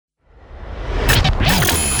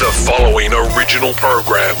following original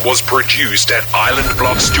program was produced at Island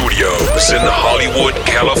Block Studios in Hollywood,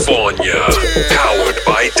 California. Powered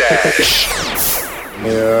by Dash.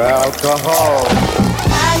 Mere alcohol.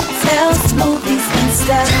 Cocktails, movies, and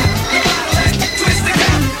stuff.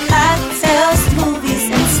 Cocktails, movies,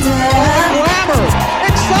 and stuff. Glamour.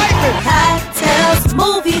 Excitement. Cocktails,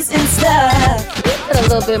 movies, and stuff. Put a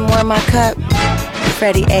little bit more in my cup.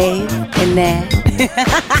 Freddie A. and that.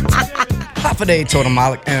 Hafaday Totem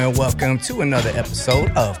Malik, and welcome to another episode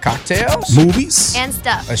of Cocktails, Movies, and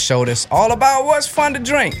stuff. a show that's all about what's fun to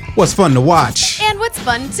drink. what's fun to watch. And what's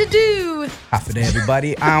fun to do. Hafaday,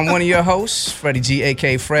 everybody. I'm one of your hosts, Freddie G,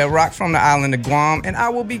 a.k.a. Fred Rock from the island of Guam, and I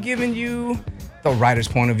will be giving you the writer's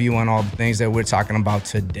point of view on all the things that we're talking about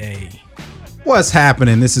today. What's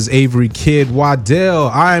happening? This is Avery Kid Waddell.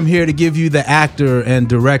 I'm here to give you the actor and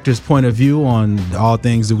director's point of view on all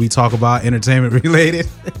things that we talk about entertainment related.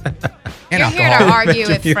 And You're here to alcohol. argue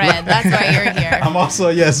with Fred. That's why you're here. I'm also,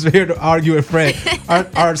 yes, here to argue with Fred.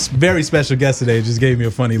 Our very special guest today just gave me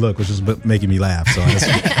a funny look, which was making me laugh. So,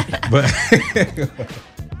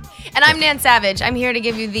 And I'm Nan Savage. I'm here to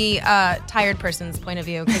give you the tired person's point of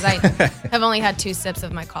view because I have only had 2 sips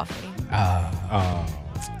of my coffee.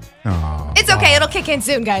 It's okay. It'll kick in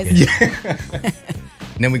soon, guys.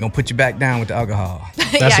 And then we're going to put you back down with the alcohol.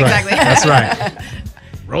 That's yeah, right. exactly. That's right.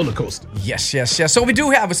 Roller coaster. Yes. So we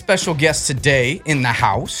do have a special guest today in the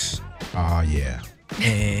house. Oh, yeah.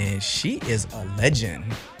 And she is a legend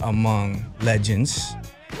among legends.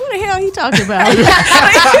 Who the hell he talking about? I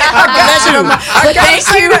gotta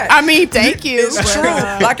say that. I mean, thank you. It's true.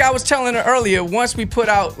 Like I was telling her earlier, once we put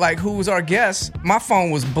out like who's our guest, my phone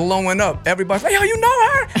was blowing up. Everybody's like, yo, you know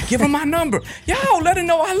her? Give her my number. Yo, let her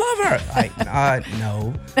know I love her. Like,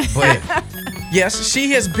 no. But yes,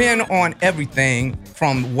 she has been on everything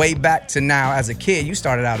from way back to now as a kid. You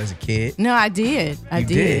started out as a kid. No, I did. I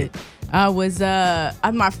did. I was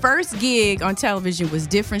my first gig on television was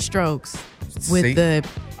Different Strokes with See? the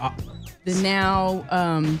now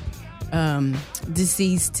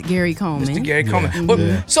deceased Gary Coleman. Mr. Gary Coleman. Yeah. But,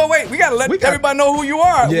 Yeah. So wait, we gotta let We got- everybody know who you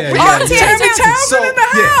are. Yeah, We yeah, got yeah. Tammy Townsend So, in the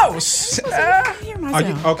yeah. house. I can't hear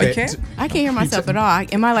myself. Okay. You can't? I can't hear myself at all.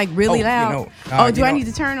 Am I like really Oh, loud? you Do know- I need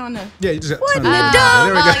to turn on the? Yeah, you just What turn in it the on. dog?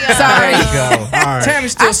 There we go. Yeah. Sorry. There you go. All right.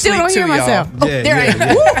 Tammy's still I still asleep don't hear too, myself. y'all. Oh, Yeah, there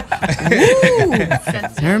yeah, I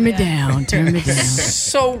go. Turn me down. Turn me down.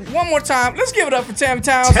 So one more time, let's give it up for Tammy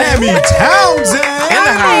Townsend. Tammy Townsend. In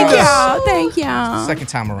the Thank house. y'all. Thank y'all. Second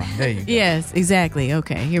time around. There you go. Yes, exactly.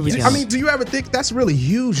 Okay, here we go. I mean, do you ever think that's really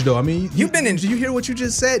huge, though? I mean, You've been in- Do you hear what you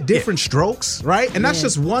just said? Different Strokes, right? And that's Yeah.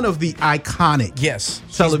 just one of the iconic Yes.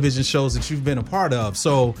 television shows that you've been a part of.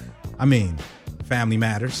 So, I mean, Family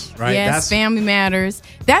Matters, right? Yes, Family Matters.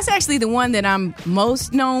 That's actually the one that I'm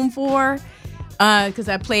most known for because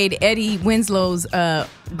I played Eddie Winslow's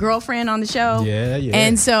girlfriend on the show. Yeah.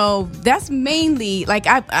 And so that's mainly like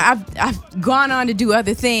I've gone on to do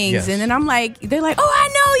other things, Yes. and then I'm like, they're like, oh, I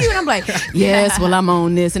know you, and I'm like, yes, well, I'm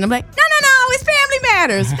on this, and I'm like, no, it's Family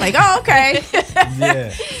Matters. Like, oh, okay. Yeah.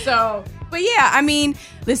 So, but yeah, I mean,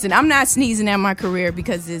 listen, I'm not sneezing at my career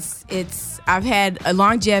because it's I've had a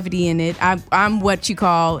longevity in it. I'm what you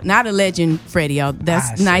call not a legend, Freddie.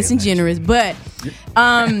 That's I nice say and legend. generous, but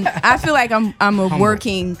I feel like I'm a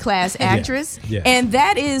working class actress, Yeah. and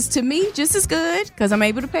that is to me just as good because I'm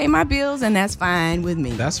able to pay my bills, and that's fine with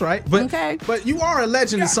me. That's right. But Okay. but you are a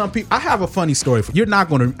legend to some people. I have a funny story for you. You're not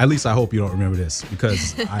going to, at least I hope you don't remember this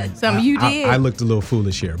because You did. I looked a little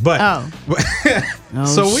foolish here. But Oh.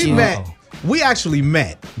 so we shit. met. We actually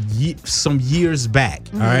met some years back.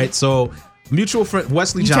 All right. So mutual friend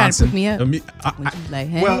Wesley You trying to Johnson. pick me up? Was you like,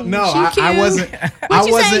 hey, well, no, she I cute? wasn't. What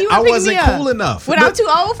you saying? You I were picking wasn't me up? cool enough. What, I'm too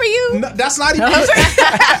old for you? No, that's not even.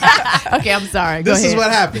 Okay, I'm sorry. Go This ahead. is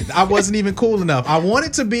what happened. I wasn't even cool enough. I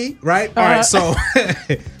wanted to be, right? All right, so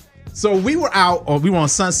so we were out, or we were on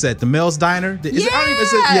Sunset, the Mel's Diner.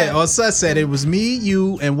 Yeah. On Sunset. It was me,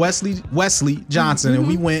 you, and Wesley Johnson, and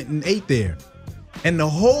we went and ate there. And the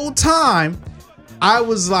whole time, I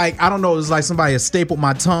was like, I don't know, it was like somebody had stapled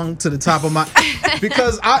my tongue to the top of my,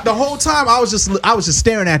 because the whole time I was just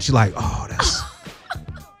staring at you like, oh, that's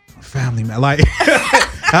Family Man. Like,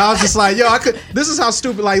 I was just like, yo, this is how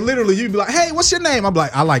stupid, like, literally, you'd be like, hey, what's your name? I'm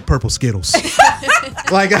like, I like purple Skittles.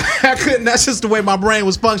 Like, I couldn't, that's just the way my brain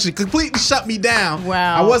was functioning. Completely shut me down.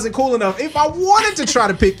 Wow. I wasn't cool enough. If I wanted to try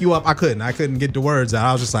to pick you up, I couldn't get the words out.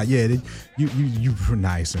 I was just like, yeah, You were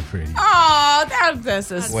nice and pretty. Oh,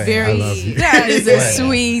 that's a Wait, very. I love you. That is a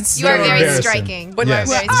Wait. sweet. You are very embarrassing. striking. But Yes,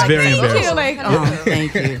 like, it's very Thank you. embarrassing. Like, oh,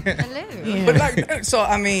 thank you. Hello. but like, so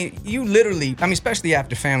I mean, you literally, I mean, especially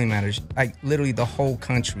after Family Matters, like literally the whole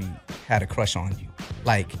country had a crush on you.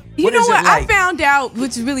 Like, You know is what? it like? I found out,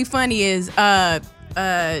 which is really funny, is I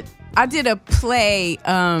did a play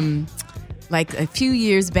like a few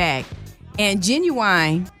years back, and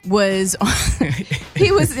Genuine was on,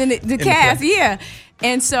 he was in the cast, play. yeah.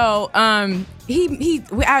 And so I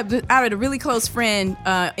had a really close friend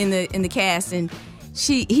in the cast, and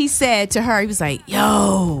he said to her, he was like,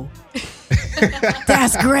 "Yo,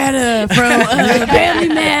 that's Greta from Family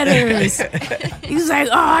Matters." He was like,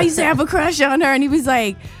 "Oh, I used to have a crush on her," and he was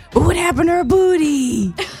like, "But what happened to her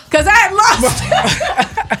booty?" Because I had lost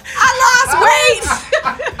weight.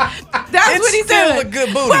 That's It's what he still said. a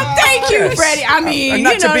good booty. Well, thank you, Yes. Freddie. I mean,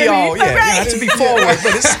 Not you to know be what I all, mean? not to be forward,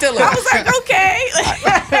 but it's still a. I was like, okay.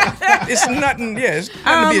 It's nothing. Yeah, it's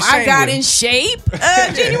nothing to be ashamed I got with. in shape,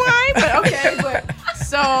 Genuine, but okay. But,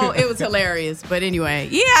 so it was hilarious. But anyway,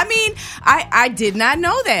 yeah, I mean, I did not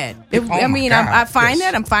know that. Oh my I mean, God, I find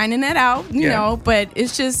yes. that. I'm finding that out, you Yeah. know, but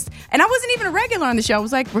it's just, and I wasn't even a regular on the show. I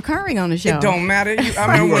was like recurring on the show. It don't matter. I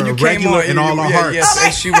remember when were you a came regular on. in all our hearts.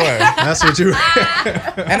 Yes, you were. That's what you.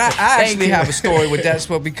 And I actually you. have a story with that as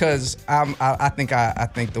well because I think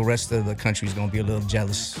the rest of the country is gonna be a little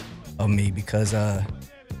jealous of me because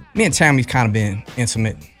me and Tammy's kind of been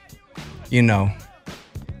intimate, you know.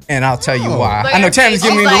 And I'll tell you why. Look I at know her Tammy's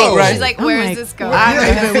face. giving me She's the look, like- right? She's like, I'm where is like, this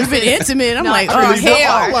going? We've been intimate. I'm Not like, really. oh,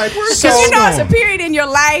 hell. I'm like, where's Because this you know it's a going? period in your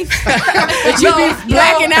life that you be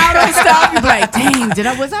blacking out on stuff. You be like,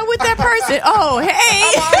 dang, was I with that person? Oh,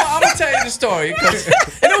 hey. I'm gonna tell you the story,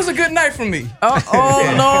 and it was a good night for me. Oh,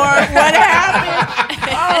 Lord, what happened?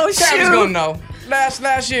 Oh, Tammy's gonna shoot. know.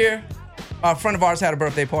 Last year, a friend of ours had a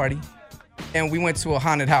birthday party, and we went to a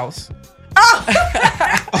haunted house.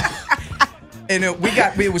 And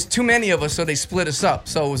it was too many of us, so they split us up.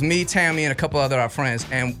 So it was me, Tammy, and a couple other our friends,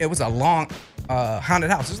 and it was a long haunted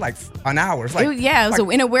house. It was like an hour. It was like,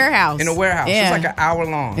 In a warehouse. in a warehouse. Yeah. It was like an hour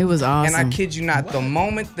long. It was awesome. And I kid you not, the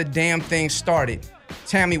moment the damn thing started,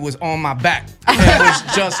 Tammy was on my back. It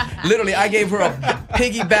was just literally, I gave her a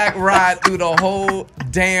piggyback ride through the whole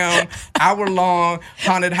damn hour-long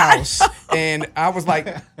haunted house. And I was like,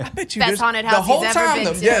 I bet you Best this- haunted the house whole he's ever time.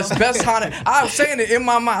 been to. Yes, best haunted. I was saying it in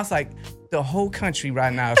my mind. I was like, the whole country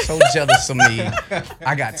right now is so jealous of me.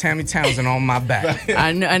 I got Tammy Townsend on my back.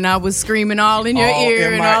 I know, and I was screaming all in your All ear.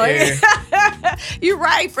 in and my all ear. You're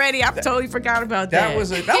right, Freddie. I totally forgot about that. That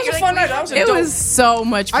was a fun night. That was a It dope. was so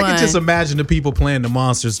much fun. I can just imagine the people playing the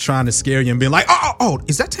monsters trying to scare you and being like, oh,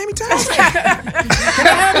 is that Tammy Townsend?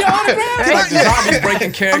 Zombies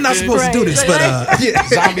breaking characters. I'm not supposed to do this, but yeah.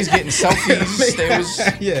 Zombies getting selfies. They was.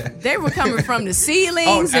 Yeah. They were coming from the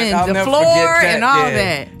ceilings Oh, I'll and the never floor forget that, and all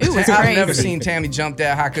yeah. that. It was I've crazy. never seen Tammy jump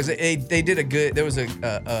that high because they did a good. There was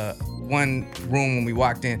a one room when we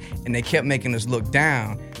walked in, and they kept making us look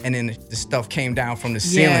down, and then the stuff came down from the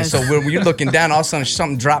ceiling. Yes. So when you're looking down, all of a sudden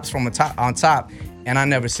something drops from on top. And I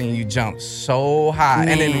never seen you jump so high,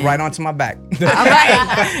 and then Man. right onto my back. All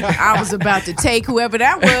right. I was about to take whoever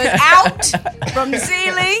that was out from the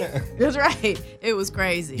ceiling. That's right. It was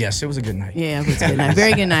crazy. Yes, it was a good night. Yeah, it was a good night.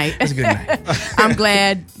 Very good night. It was a good night. I'm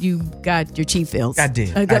glad you got your chief fills. I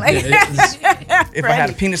did. Okay. I did. If I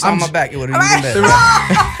had a penis on my back, it would have even been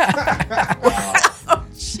better.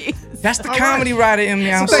 Jeez. That's the comedy writer in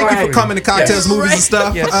me. I'm Thank sorry. you for coming to cocktails, movies, and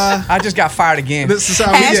stuff. Yes. I just got fired again. This is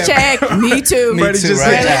how we Hashtag me too. Me Freddie too, just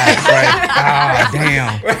right? said Right. Ah,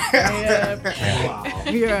 damn.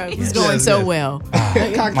 Yeah, it was going so well.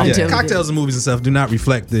 Yeah, cocktails and movies and stuff do not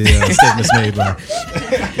reflect the statements made by.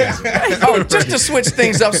 Oh, just to switch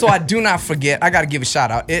things up so I do not forget, I got to give a shout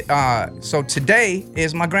out. So today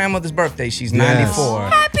is my grandmother's birthday. She's 94.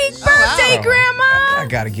 Happy birthday, Grandma. I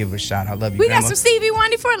got to give her a shout out. Love you, We Grandma. got some Stevie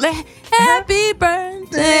Wonder for happy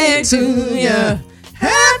birthday to you.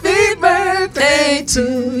 Happy birthday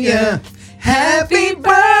to you. Happy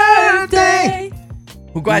birthday.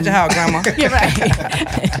 Who glad you how, Grandma? You're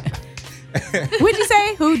right. What'd you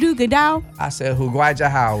say? Who do gadao? I said, who glad you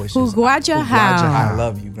how? It's Who just, glad you who glad you how? I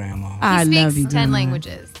love you, Grandma. I He love speaks you. 10 Grandma.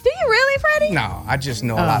 languages. Do you really, Freddie? No, I just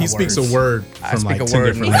know a lot He of speaks words. a word I from speak like a 10 word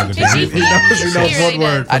different from- languages. He knows He one really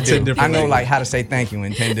word does. I from 10 do. different I know languages. like how to say thank you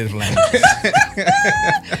in 10 different languages.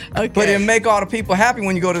 Okay. But it make all the people happy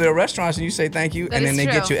when you go to their restaurants and you say thank you, That and then is they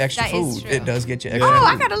get true. you extra That is food. true. It does get you extra Oh, food.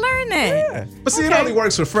 I gotta learn that. But see, it only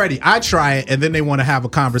works for Freddie. I try it, and then they want to have a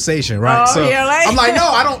conversation, right? Oh, yeah, like- I'm like, no,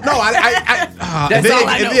 I don't know. And That's then all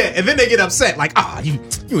I they, know. and then they get upset, like,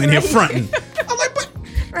 you in here fronting. I'm like, but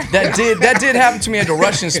That did happen to me at the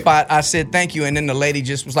Russian spot. I said thank you, and then the lady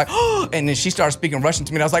just was like, oh, and then she started speaking Russian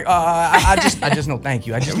to me. And I was like, I just know thank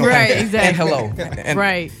you. I just know Right, thank you. exactly. And hello. And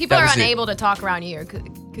Right. People that are was it. unable to talk around you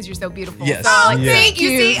because you're so beautiful. Yes. So like, Yeah. thank you.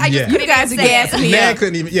 See, I just Yeah. couldn't You guys are even say it. gassing me Man up.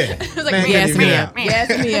 couldn't even. Yeah. was like, Man yes, couldn't even. ma'am. Yeah.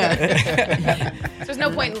 Yes, me up. There's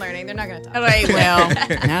no point in learning. They're not going to talk. All right, well,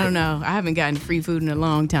 I don't know. I haven't gotten free food in a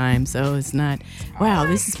long time, so it's not. Wow,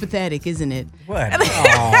 this is pathetic, isn't it? What?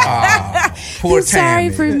 Aw, poor I'm sorry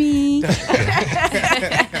Tammy. for me.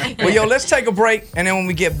 Well, yo, let's take a break, and then when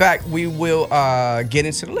we get back, we will get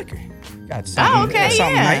into the liquor. Got something, okay,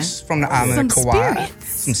 something yeah. nice from the island Some of Kauai. spirits.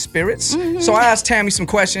 Some spirits. So I asked Tammy some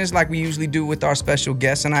questions like we usually do with our special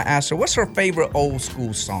guests, and I asked her, what's her favorite old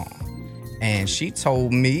school song? And she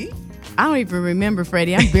told me I don't even remember,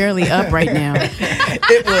 Freddie. I'm barely up right now.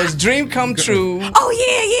 it was Dream Come True.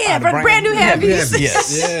 Oh, yeah. by the From Brand New Heavies.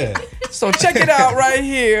 Yes. Yeah. So check it out right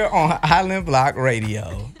here on Island Block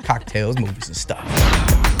Radio. Cocktails, movies, and stuff.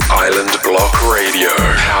 Island Block Radio,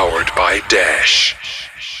 powered by Dash.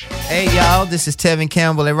 Hey y'all, this is Tevin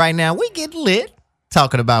Campbell, and right now we get lit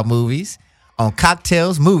talking about movies on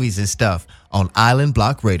Cocktails, Movies, and Stuff on Island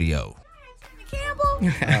Block Radio. Campbell? Oh,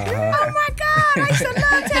 my God. I used to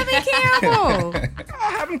love Tevin Campbell.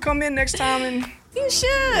 I'll have them come in next time and You should.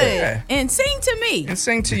 Yeah. And sing to me.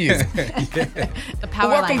 sing to you. The power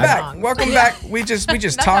Welcome line back. song. Welcome back. We just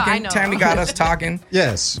That's how I talking. know. Tammy got us talking.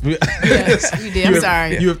 Yes. Yes, you did. I'm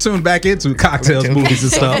sorry. You have tuned back into Cocktails, Movies,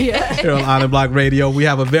 and Stuff here on Island Block Radio. We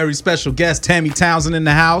have a very special guest, Tammy Townsend, in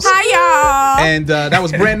the house. Hi, y'all. And that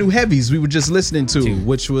was Brand New Heavies we were just listening to,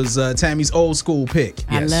 which was Tammy's old school pick.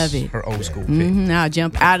 I love it. Her old school pick. I'll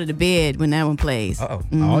jump out of the bed when that one plays. Uh-oh.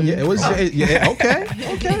 Oh, yeah. It was, yeah, okay.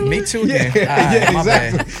 Okay. Me too then. Yeah, My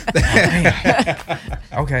bad. exactly.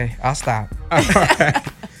 Okay, I'll stop.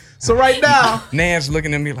 So right now, Nan's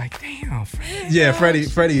looking at me like, damn, Freddie. yeah,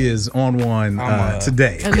 Freddie is on one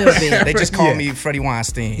today. A little bit. They just call Yeah. me Freddie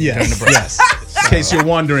Weinstein during Yes, the break. yes. In case you're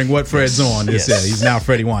wondering what Fred's on, Yes. he's now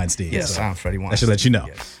Freddie Weinstein. Yes, so I'm Freddie Weinstein. I should let you know.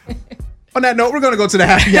 Yes. On that note, we're going to go to the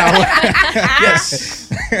happy hour. Yes.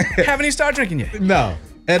 Haven't even started drinking yet. No.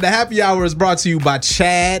 And the happy hour is brought to you by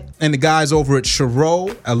Chad and the guys over at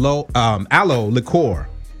Chirot Aloe Liqueur.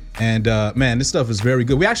 And man, this stuff is very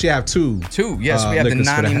good. We actually have two. Yes, we have the liquors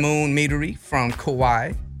for Nani the Moon Meadery from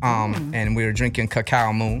Kauai. And we're drinking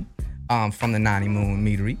Cacao Moon from the Nani Moon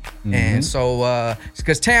Meadery. And so,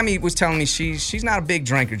 because Tammy was telling me she's not a big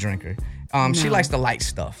drinker. She likes the light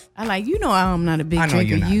stuff. I like, I'm not a big I know drinker.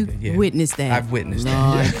 you're not, You yeah. witnessed that. I've witnessed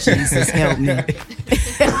Lord, that. Jesus, help me.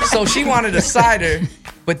 So she wanted a cider,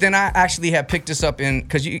 but then I actually had picked this up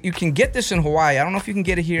because you can get this in Hawaii. I don't know if you can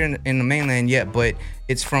get it here in the mainland yet, but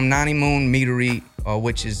it's from Nani Moon Meadery,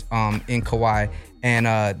 which is in Kauai. And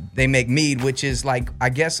they make mead, which is like, I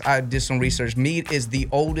guess I did some research. Mead is the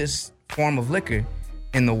oldest form of liquor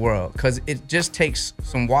in the world because it just takes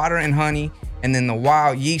some water and honey, and then the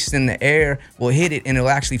wild yeast in the air will hit it and it'll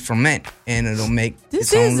actually ferment and it'll make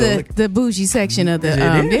This its own is little liquor. the bougie section of the.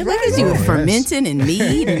 It is, look at right? you Oh, fermenting and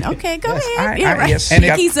mead. And, okay, go ahead. Yeah, right. Yes. And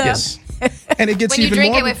it- Keys up. Yes. And it gets When you even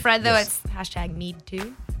drink more. it with Fred, though, it's hashtag mead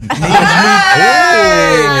too.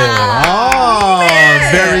 Oh,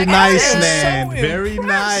 very nice, so man. impressed. Very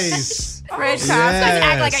nice. Fred Doesn't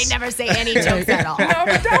act like I Yes. never say any jokes at all. No,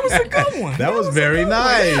 but that was a good one. That was very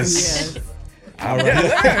nice. All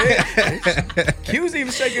right. Q's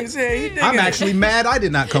even shaking his head. He digging I'm it. actually mad I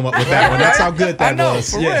did not come up with that one. That's how good that I know, was.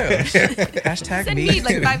 for real. Hashtag Said me. mead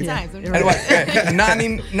like 5 times. I'm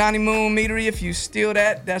Anyway, Nani Moon Meadery, if you steal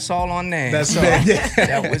that's all on there. That's so, yeah.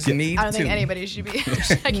 that was me I don't think too. anybody should be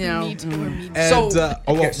hashtagging No. mead too or mead. And, So-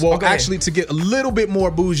 yes. well, Oh, go ahead. actually, to get a little bit more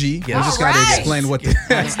bougie, we Yes. just got to Alright. explain what the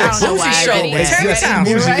I don't know why I show. already It's asked. Tammy Townsend.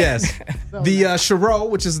 bougie, Right? yes. The Chirot,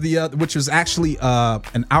 which is actually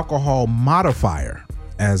an alcohol modifier.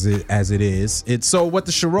 As it is, it's so what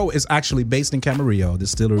the Chirot is actually based in Camarillo. The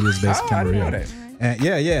distillery is based in I didn't know Camarillo. that. And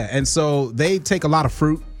yeah, and so they take a lot of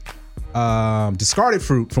fruit, discarded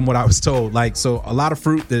fruit, from what I was told. Like so, a lot of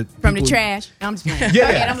fruit that From the people- trash. I'm just playing. Yeah, Go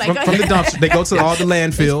ahead. I'm like, go from the ahead. dumpster. They go to all the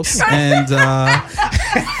landfills and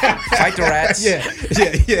Fight the rats. yeah,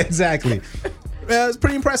 exactly. It's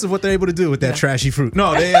pretty impressive what they're able to do with that trashy fruit.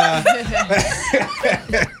 No, they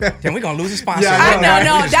Then we're gonna lose a sponsor. Yeah, I I know, We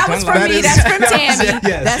no, just that done was like from That me. is- That's from Tammy.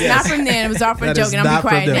 Yes, That's yes. not from them. It was all for a That joke, is and I'm not be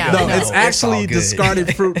quiet from them. now. No, No, it's it's actually all good.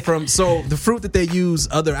 discarded fruit from. So the fruit that they use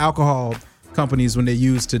other alcohol companies when they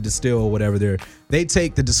use to distill or whatever, they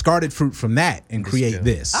take the discarded fruit from that and create Distill.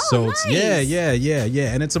 this. So it's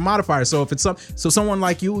yeah, and it's a modifier. So if it's someone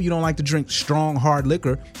like you don't like to drink strong hard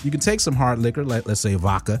liquor, you can take some hard liquor, like let's say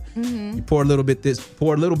vodka. You pour a little bit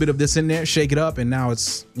of this in there, shake it up, and now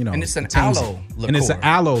it's And it's an tames it. aloe liqueur. And it's an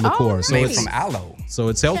aloe liqueur. nice. So made it's from aloe. so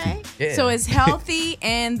it's healthy. Okay. Yeah. So it's healthy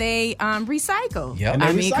and they recycle. Yep. And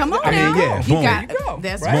I they mean, recycle. come on I mean, now. yeah, You boom. got There you go.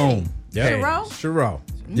 that's Right. right. Boom. Yeah. Churro? Churro.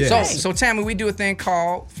 Yeah. So Tammy, we do a thing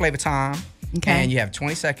called Flavor Time. Okay. And you have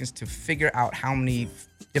 20 seconds to figure out how many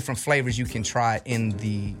different flavors you can try in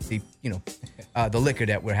the liquor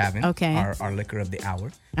that we're having. Okay. Our liquor of the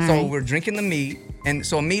hour. All So right. we're drinking the mead. And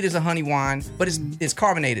so a mead is a honey wine, but it's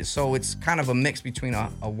carbonated. So it's kind of a mix between a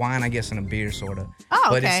wine, I guess, and a beer, sort of. Oh,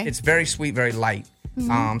 But okay. it's very sweet, very light.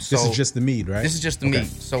 So This is just the mead, right? This is just the Okay. meat.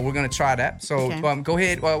 So we're gonna try that. So Okay. go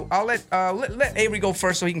ahead. Well, I'll let Avery go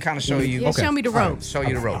first so he can kind of show you. Yeah, Okay. show me the All right, ropes. show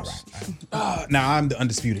you the ropes. Now I'm the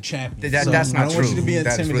undisputed champion. That's so not I don't true. want you to be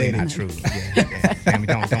That's really intimidated. not true. Yeah. Tammy,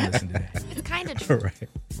 don't listen to that. It's kind of true. All right.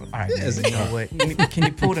 All right, Yes, man, you know what? Can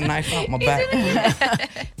you pull the knife out my back?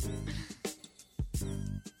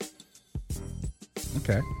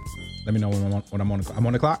 Okay. Let me know when I'm on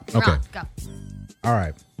the clock. Okay. Wrong. Go. All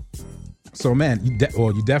right. So man, you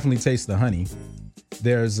definitely taste the honey.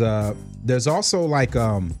 There's also like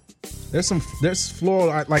there's floral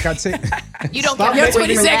like I'd say. You don't Stop get Your making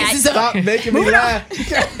 20 me- seconds is up. Stop making me laugh.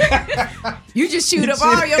 You just shoot up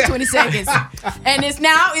all your 20 seconds. And it's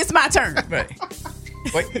my turn. Right.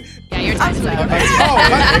 Wait. Yeah, your time's up. There we go.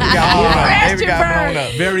 All right. There we got blown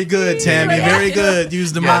up. Very good, Tammy. Very good.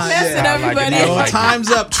 Use the mind. Messing Yeah, I like everybody. it. Oh, time's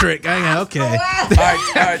up, trick. Okay. All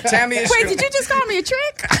right. Tammy is. Wait, did you just call me a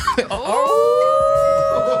trick?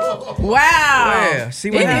 Oh. Wow. Yeah. See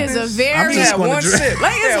what It happens? is a very I'm just Yeah, gonna one drink. sip.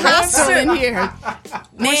 Like Yeah, it's one hustle sip. in here.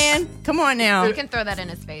 Man, come on now. You can throw that in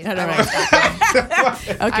his face. All I right. won't stop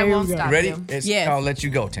you. Okay, I here won't we go. stop Ready? you. It's, Yes. I'll let you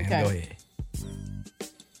go, Tammy. Okay. Go ahead.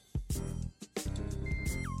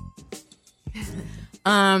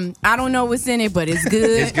 I don't know what's in it, but it's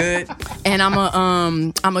good. It's good. And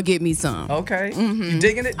I'ma get me some. Okay. You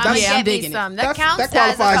digging it? I'm gonna Yeah, I'm get me digging it. some. That That counts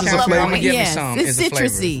qualifies as as a a couple flavor. of I'ma get me Yes, some. it's It's a flavor.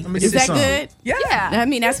 citrusy. Let me Is get that some. good? Yeah. Yeah. I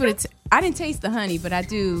mean, that's what it's. I didn't taste the honey, but I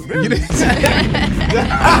do. You didn't- right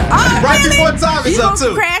before time You is up gonna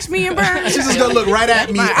too. crash me and burn? She's just gonna look right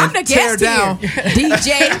at me I'm the and tear guest down. here.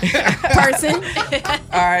 DJ person.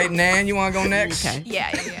 All right, Nan, you want to go next? Okay.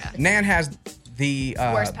 Yeah. Nan has the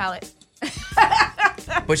Worst palate.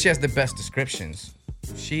 but she has the best descriptions.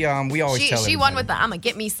 She we always tell She everybody. won with the I'ma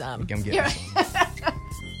get me some. Come get You're me some.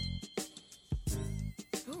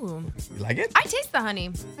 Ooh. You like it? I taste the honey.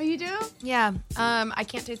 Oh, you do? Yeah. I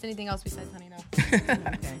can't taste anything else besides honey now.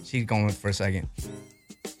 She's going for a second.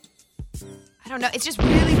 I don't know. It's just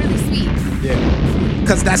really, really sweet. Yeah.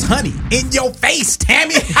 Because that's honey in your face,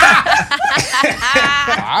 Tammy.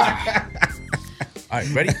 All right,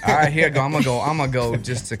 ready? All right, here I go. I'm gonna go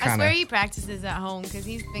just to I kind swear of he practices at home because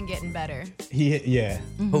he's been getting better. Yeah.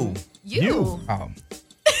 who. You.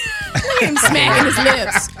 Him smacking his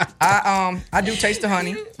lips. I do taste the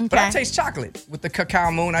honey, but I Okay. taste chocolate with the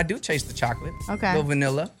cacao moon. I do taste the chocolate. Okay. A little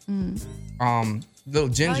vanilla. Little Oh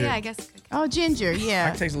ginger. yeah, I guess. Oh, ginger. I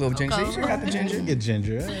Yeah. taste a little ginger. See, she got the ginger. Get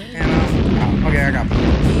ginger. And, okay, I got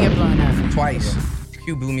You get blown up. twice.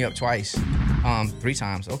 Q blew me up twice. 3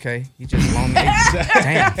 times. Okay, he just blown me.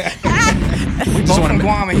 Damn. We both from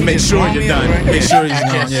Guam and he make just sure blown you're me up, done. right? Make sure you're I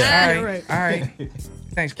done. guess. Yeah. All right. All right.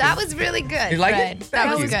 Thanks, Q. That was really good. You like Fred. it? That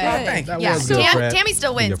Thank was you. good. Oh, thank you. That Yeah. was good, Fred. Tammy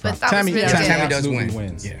still wins, but that Tammy, was really yeah, good. Tammy does absolutely win.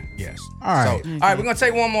 wins. Yeah, yes. All right. So, all right, we're gonna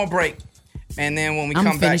take one more break, and then when we I'ma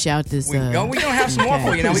come back, finish out this, We, we're gonna have some more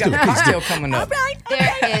for you. Now we got the cocktail coming up.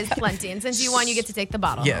 There is plenty, and since you won, you get to take the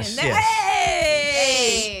bottle. Yes, And yes.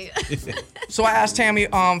 Hey! So I asked Tammy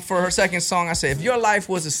for her second song. I said, if your life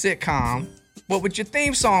was a sitcom, what would your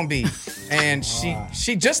theme song be? And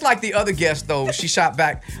she just like the other guest though, she shot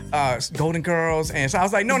back Golden Girls, and so I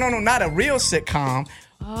was like, no, not a real sitcom.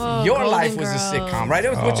 Your Golden life was a Girls. sitcom, right?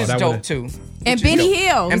 Which is that dope would've- too. And Which is Benny dope.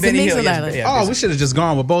 Hill. And was Benny the Hill. mix Yes, of yeah, Oh, we should have just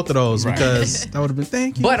gone with both of those Right. because that would have been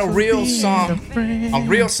thank you. But a for real being song, a friend. a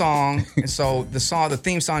real song. And so the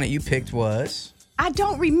theme song that you picked was. I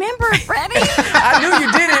don't remember, Freddie. I knew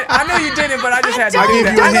you did it, but I just had to I do gave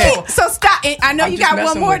that. you a I hint. know. So stop. I know I'm you just got one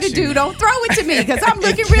messing more with to you. do. Don't throw it to me because I'm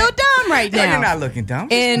looking real dumb right No, now. you're not looking dumb.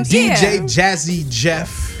 And DJ yeah. Jazzy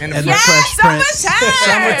Jeff And and, the the Yes, Fresh Prince.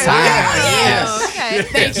 summertime. Yes. Oh,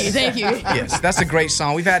 okay. Thank you. Yes, that's a great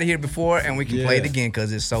song. We've had it here before, and we can play it Yeah. again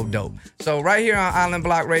because it's so dope. So right here on Island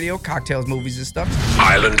Block Radio, cocktails, movies, and stuff.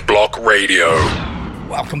 Island Block Radio.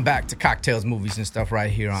 Welcome back to Cocktails, Movies, and Stuff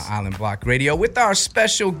right here on Island Block Radio with our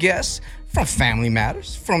special guests from Family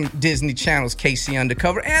Matters, from Disney Channel's KC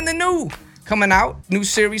Undercover, and the new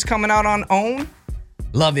series coming out on OWN,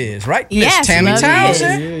 Love Is, right? Yes, Miss Tammy Love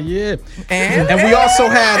Townsend. Yeah. And we also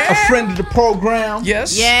had a friend of the program.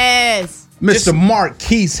 Yes. Yes. Mr.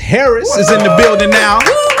 Marquise Harris is in the building now.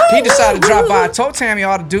 He decided to drop by. I told Tammy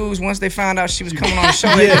all the dudes, once they found out she was coming on the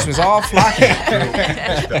show, they just was all flocking.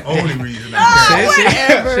 That's the only reason I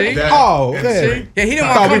See? Oh, See? man. Yeah, he didn't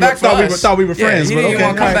want to come back for us. Thought we were friends, he but didn't okay.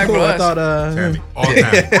 want to come back cool. for I us. thought, Tammy, all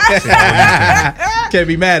time. can't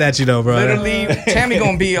be mad at you though, bro. Literally, Tammy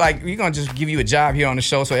gonna be like, we're gonna just give you a job here on the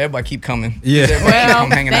show so everybody keep coming. Yeah. Everybody keep Well,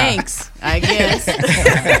 come hanging thanks, I guess.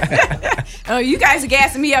 Oh, you guys are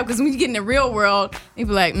gassing me up because when you get in the real world, they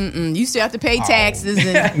be like, you still have to pay taxes.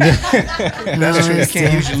 And That's true. You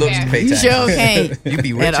can't use your looks to pay you taxes. sure can't. You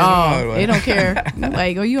be rich At as all. a mug, They don't care.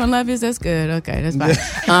 Like, oh, you on Love Is? That's good. Okay, that's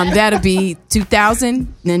fine. That'll be $2,000.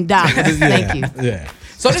 Thank you. Yeah.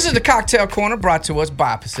 So this is the Cocktail Corner brought to us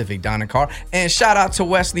by Pacific Dining Car. And shout out to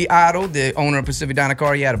Wesley Idle, the owner of Pacific Dining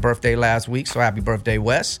Car. He had a birthday last week, so happy birthday,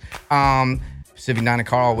 Wes. Pacific Dining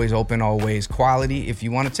Car, always open, always quality. If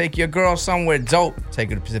you want to take your girl somewhere dope, take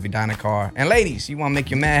her to Pacific Dining Car. And ladies, you want to make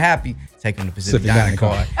your man happy, take him to Pacific Dining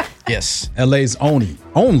Car. Yes. LA's only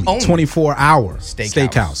 24-hour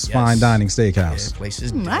steakhouse. Yes. Fine dining steakhouse. Yeah,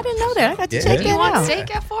 places. I didn't know that. I got to Yeah. check You that want out.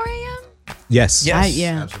 steak at 4 a.m.? Yes. Yes.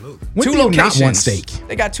 Yeah. Absolutely. When Two do you locations. not want steak?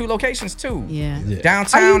 They got 2 locations too. Yeah.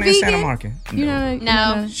 Downtown Are and you Santa vegan? Monica. You know,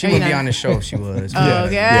 No. She would be on the show if she was. Oh,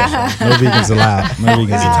 okay. No vegans allowed. No vegans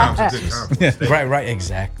allowed. Time's a good time for a steak. Right,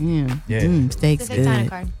 exactly. Yeah. Steak's Pacific Dining good.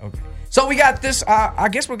 Car. Okay. So we got this. I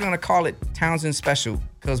guess we're gonna call it Townsend Special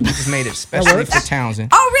because we just made it specially for Townsend.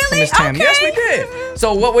 Oh, For really? Miss Tammy. Okay. Yes, we did.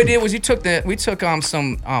 So what we did was we took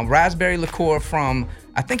some raspberry liqueur from,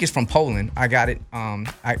 I think it's from Poland. I got it. I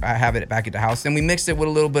have it back at the house. Then we mixed it with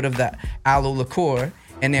a little bit of that aloe liqueur.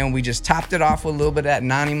 And then we just topped it off with a little bit of that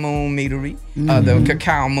Nani Moon meadery, the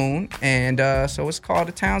Cacao Moon. And so it's called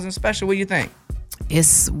the Townsend Special. What do you think?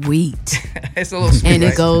 It's sweet. It's a little sweet, And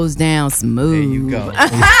right? it goes down smooth. There you go.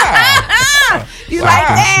 You like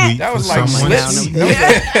that? Sweet That was for like someone slips. sweet.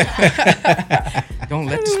 Don't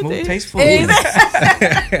let the smooth taste food. The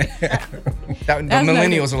That's not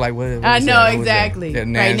millennials good. are like, what is I that? know, What was that? exactly. Yeah, Right,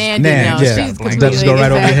 Nan's- Nan didn't know. Yeah. She's Does Does just go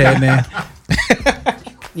right over your head, man.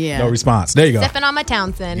 Yeah. No response. There you go. Sipping on my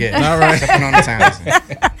Townsend. Yeah, All right. stepping on the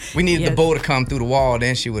Townsend. We needed the Yes. bull to come through the wall,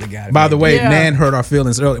 then she would have got it. By the way, Yeah. Nan hurt our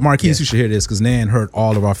feelings earlier. Marquise, you should hear this because Nan hurt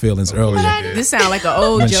all of our feelings earlier. This sounds like an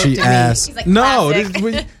old When joke she to asked, me. no,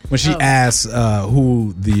 classic. when she asked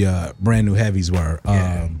who the brand new heavies were.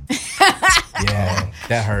 yeah,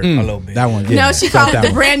 that hurt a little bit. That one, yeah. No, she felt called it that the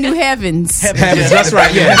one. brand new heavens. Heavens. That's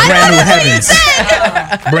right. Yeah, brand new heavens.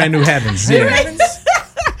 Brand new heavens. Yeah.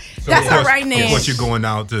 So That's of course- all right, Nan. Of course, you're going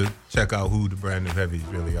out to check out who the brand new heavies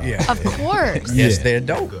really are. Yeah. Of course. Yes, Yeah. they're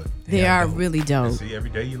dope. Good. They are really dope. See,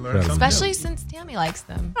 every day you learn Right. something. Especially since Tammy likes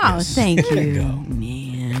them. Oh, thank you,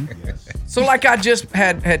 man. So like I just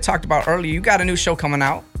had talked about earlier, you got a new show coming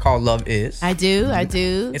out called Love Is. I do.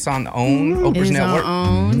 It's on the OWN, It Oprah's is network. our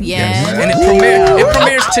own. Yes. And it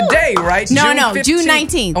premieres today, right? No, June no, 15th? June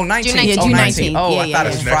 19th. Oh, 19th. June Oh, 19th. 19th. Oh, Yeah, I thought it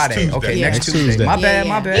was yeah. Friday. Next Okay, Tuesday. next Next Tuesday. Tuesday. My bad,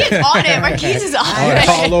 Yeah, my yeah. bad. On it. Marquise is on It's it.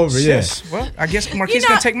 all over, yeah. Yes. Well, I guess Marquise know-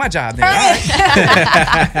 gonna take my job then. All right.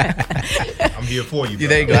 I'm here for you. Yeah,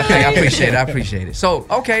 there you go. I appreciate it. So,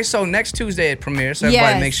 okay, so next Tuesday it premieres. So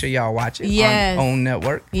everybody Yes. make sure y'all watch it Yes. on OWN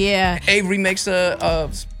Network. Yeah. Avery makes a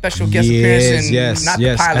special guest appearance in not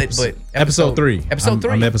the pilot, but episode 3. Episode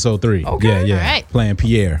 3. I'm episode 3. Okay. Yeah. All right. Playing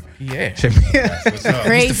Pierre. Yeah. What's up?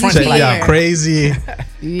 Crazy French Check it Pierre. out. Crazy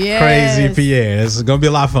Yes. Pierre. It's gonna be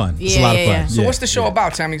a lot of fun. It's a Yeah, lot of yeah, fun. yeah. So what's the show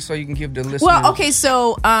about, Tammy? So you can give the listeners. Well, okay,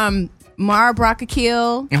 so Mara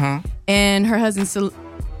Brockakil and her husband Celine.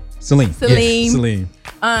 Celine. Yeah, Celine.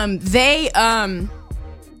 they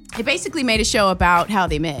basically made a show about how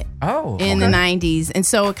they met in the 90s. And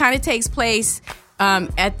so it kind of takes place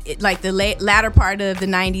at like the latter part of the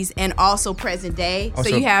 90s and also present day. So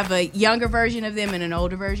you have a younger version of them and an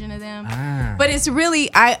older version of them. But it's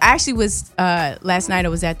really, I actually was, last night I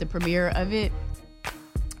was at the premiere of it.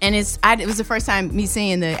 And it was the first time me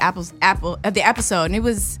seeing the episode, and it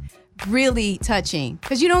was really touching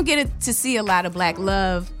because you don't get to see a lot of black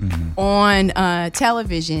love on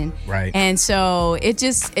television, right? And so you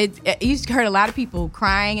heard a lot of people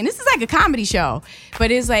crying, and this is like a comedy show, but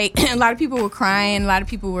it's like a lot of people were crying, a lot of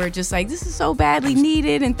people were just like, "This is so badly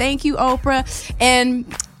needed," and thank you, Oprah,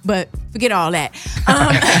 But forget all that.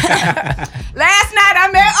 Last night I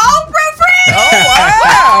met Oprah, friend. Oh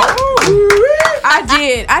wow! I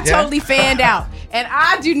did. I totally fanned out, and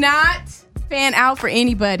I do not fan out for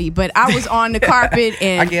anybody, but I was on the carpet I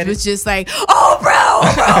and get was it. just like, oh, bro,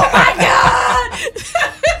 oh my God.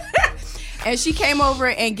 And she came over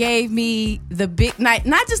and gave me the big, not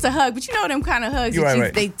just a hug, but you know them kind of hugs. You're that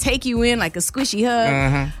right. They take you in like a squishy hug.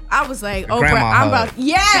 Uh-huh. I was like, Oprah, grandma I'm hug. about,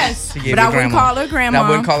 yes. She gave But you I wouldn't grandma. call her grandma. I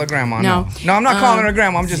wouldn't call her grandma. No. No, I'm not calling her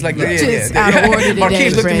grandma. I'm just like, yeah, just yeah. out of order today,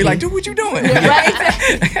 Marquise looked at me Freddie. like, dude, what you doing?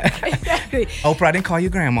 Right? Exactly. Oprah, I didn't call you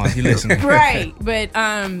grandma if you listening. Right. But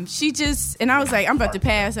she just, and I was like, I'm about to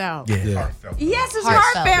pass out. Yeah. Yes, it's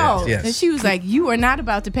Heartfelt. heartfelt. Yes. And she was like, you are not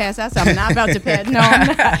about to pass out. So I'm not about to pass. No, I'm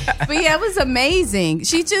not. But yeah, it was amazing.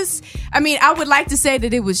 She just, I mean, I would like to say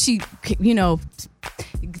that it was she, you know,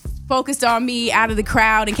 focused on me out of the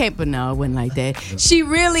crowd and came, but no, it wasn't like that. She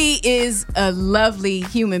really is a lovely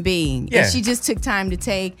human being. Yeah. And she just took time to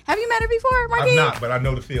take. Have you met her before, Marquis? I'm not, but I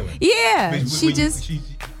know the feeling. Yeah. When She you- just. she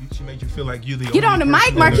made you feel like you're the Get only on the person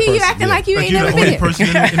mic, in Marquis. You person. acting like you Like ain't you're never the been only here. person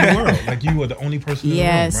in the world. Like you are the only person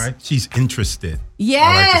Yes. in the room, right? She's interested. Yes.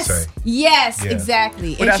 I like to say. Yes, Yeah.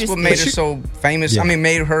 exactly. But that's what made her Interesting. so famous. Yeah. I mean,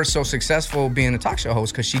 made her so successful being a talk show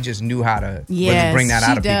host because she just knew how to Yes, bring that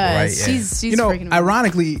she out of people, right? does. Yeah. She's You know, freaking amazing.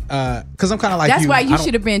 ironically, because I'm kind of like That's you. why I you don't-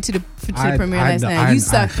 should have been to the I- premiere I last know- night. I- You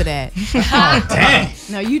suck for that. Dang.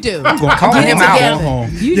 No, you do. Calling Get him it out. together.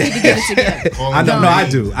 Home. You need to get it together. I don't know.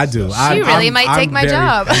 I do. She really might take my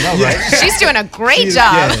job. She's doing a great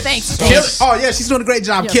job. yeah. Thanks. Oh yeah, she's doing a great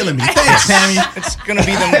job killing me. Thanks, Tammy. It's gonna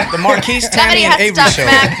be the Marquise, Somebody Tammy, and has to Avery stop show.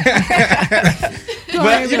 Mac.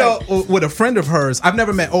 But you know, with a friend of hers, I've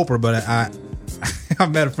never met Oprah, but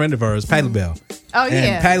I've met a friend of hers, Patti LaBelle. Oh, And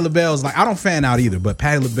yeah. Patti LaBelle's like, I don't fan out either, but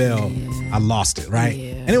Patti LaBelle, I lost it, right?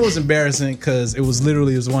 Yeah. And it was embarrassing because it was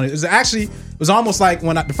almost like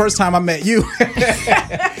when the first time I met you,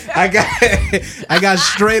 I got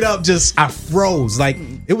straight up I froze. Like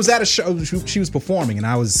it was at a show she was performing and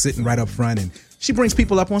I was sitting right up front and she brings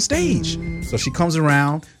people up on stage. So she comes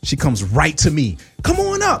around, she comes right to me. Come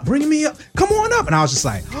on up, bring me up, come on up. And I was just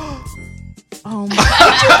like, Oh my!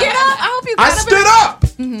 Did you get up? I hope you got I up. stood up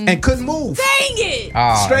and couldn't move. Dang it!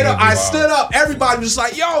 Ah, Straight up, yeah, I wow. stood up. Everybody was just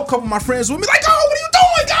like, yo, a couple of my friends with me, like, oh, what are you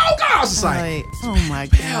doing? Go. I was just like, Like, oh my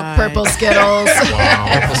god! Purple Skittles.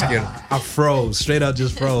 Purple Skittle. I froze, straight up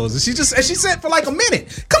just froze. And she said for like a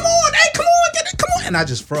minute, come on, hey, come on, get it, come on. And I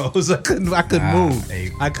just froze. I couldn't move.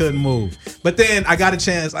 Abe. I couldn't move. But then I got a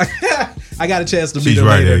chance. I got a chance to meet She's her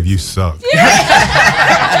right, later. Abe. You suck.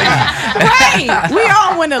 Right? We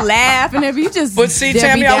all want to laugh, and if you just But see, Debbie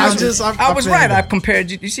Tammy, I Downer. was right. I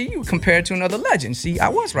compared you. You see, you were compared to another legend. See, I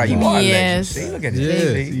was right. You are a legend. Yes. See, look at it.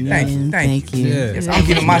 Yeah, See, yeah. Thank you. Yeah. Yes, I'm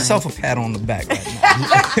giving myself a pat on the back right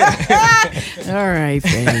now. All right,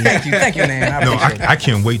 Freddie. Thank you, Nan. I No, appreciate it. I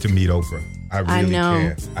can't wait to meet Oprah. I really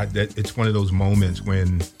know. can. It's one of those moments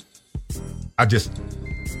when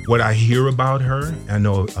what I hear about her, I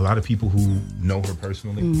know a lot of people who know her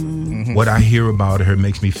personally. Mm-hmm. What I hear about her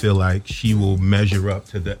makes me feel like she will measure up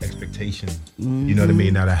to the expectation. You know what I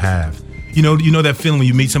mean? That I have. You know that feeling when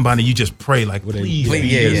you meet somebody, you just pray like, please, Please, be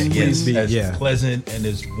yeah, as, yeah, as yeah. pleasant and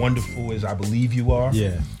as wonderful as I believe you are.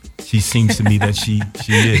 Yeah. She seems to me that she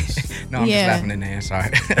is. No, I'm Yeah. just laughing at Nan. Sorry.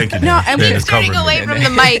 Thank you. No, Nan. and Nan we is Turning covering me. away from the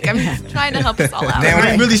mic. I'm trying to help us all out. Now,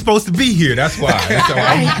 I'm really supposed to be here. That's why. So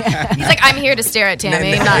I'm He's like, I'm here to stare at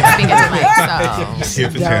Tammy, not speaking to the mic. So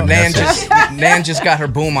here for Tammy. Nan That's it. Nan just got her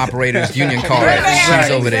boom operator's union card. Right,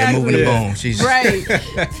 She's over there moving the boom. She's Right.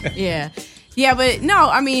 Yeah. Yeah, but no,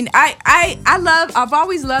 I mean, I've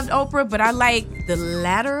always loved Oprah, but I like the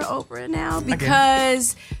latter Oprah now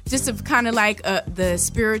because just of kind of like the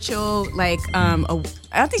spiritual, like,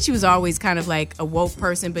 I think she was always kind of like a woke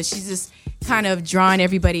person, but she's just kind of drawing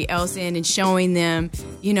everybody else in and showing them,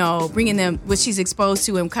 bringing them what she's exposed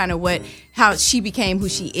to and kind of how she became who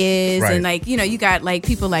she is. Right. And like, you got like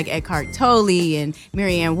people like Eckhart Tolle and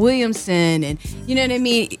Marianne Williamson and, you know what I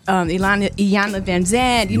mean? Iyanla Van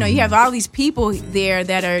Zandt, you have all these people there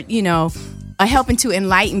that are helping to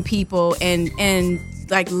enlighten people and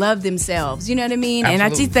like love themselves. You know what I mean? And I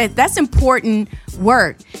Absolutely. think that's important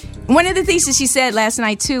work. One of the things that she said last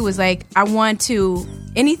night too was like, I want to,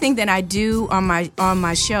 anything that I do on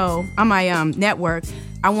my show, on my network,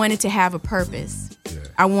 I want it to have a purpose.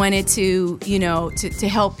 I wanted to, to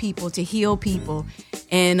help people, to heal people.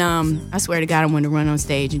 And I swear to God, I wanted to run on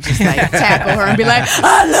stage and just like tackle her and be like,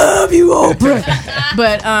 I love you, Oprah.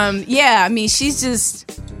 But yeah, I mean, she's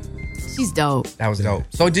dope. That was dope.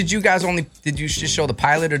 So did you just show the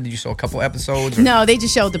pilot or did you show a couple episodes? Or? No, they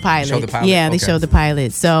just showed the pilot. Showed the pilot? Yeah, they Okay. showed the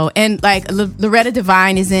pilot. So, and like Loretta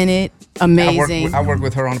Devine is in it. Amazing. I work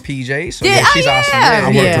with her on the PJ, so Yeah, yeah, she's oh, awesome. yeah. I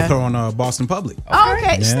worked Yeah. with her on Boston Public. Oh,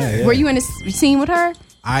 okay. Yeah, yeah. Were you in a scene with her?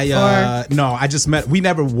 No, I just met. We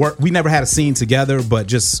never had a scene together, but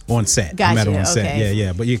just on set. Gotcha, I met her on set. okay.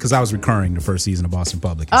 Yeah. But because I was recurring the first season of Boston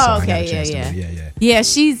Public. Oh, so I got okay, a chance yeah. to do it. Yeah. Yeah,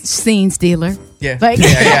 she's scene stealer. Yeah. Like, I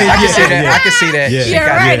can see that. I can see that. Yeah. She Yeah,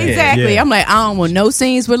 got- right, yeah, exactly. yeah. I'm like, I don't want no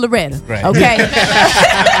scenes with Loretta. Right. Okay.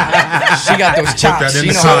 She got those chops. that in She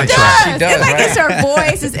the know how to soundtrack. She does, It's like right? it's her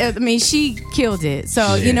voice. I mean, she killed it.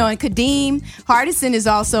 So, Yeah. and Kadeem Hardison is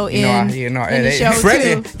also in, You know, in the they- show,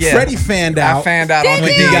 Freddie, too. Yeah. Freddie fanned out. I found out on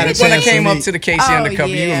Did the you? Got a when I chance came to up meet- to the Casey Oh, Undercover.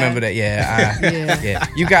 You yeah. remember that? Yeah. Yeah.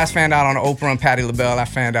 You guys found out on Oprah and Patti LaBelle. I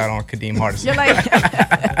found out on Kadeem Hardison. You're like,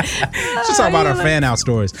 Let's talk about our fan out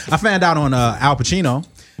stories. I found out on Al Pacino.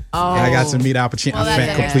 oh. And I got to meet Al Pacino. Well, I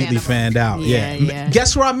that's completely understandable. fanned out. Yeah, Yeah. yeah.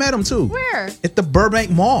 Guess where I met him too? Where? At the Burbank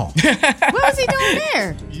Mall. What was he doing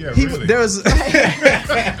there? Yeah, He, really. there was The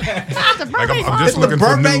Like, Burbank I'm just Mall. the looking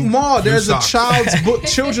for Burbank new- Mall. new There's a socks.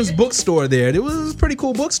 children's bookstore there. It was a pretty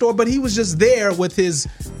cool bookstore, but he was just there with his.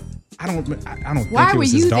 I don't Why think it were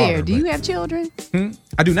was his you daughter, there? Do you but- have children?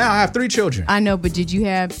 I do now. I have 3 children. I know, but did you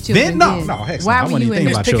have children? No, then? no, heck no. Why I were wasn't you even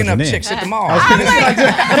in thinking there? about Picking up children chicks then. at the mall.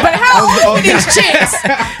 But how old are these chicks?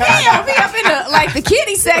 Damn, be up in the the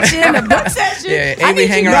kiddie section, the book section. Yeah, I Amy need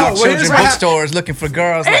hang you- around No, well, children's here's what hap- bookstores looking for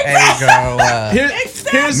girls. Like, hey, girl.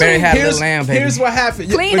 Here's Mary had a here's- little lamb, baby. Here's what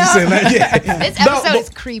happened. Clean What you up. saying? Yeah. This No, episode but- is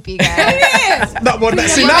creepy, guys. It is. No, well,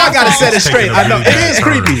 see, now I gotta set it straight. I know it is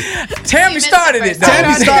creepy. Tammy missed started the it, first though.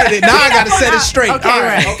 Tammy started it. Now I gotta set it straight. Okay, All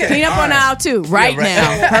right. okay. Clean up All on right. aisle 2 right right. now.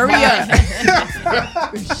 Hurry up.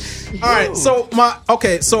 All right. So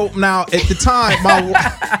so now at the time, my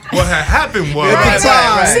What had happened was At the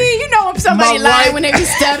time, See, you know if somebody My lying wife- when they be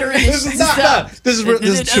stuttering and this is not stuff. this is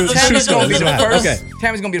true. Tammy's gonna be the first. Okay.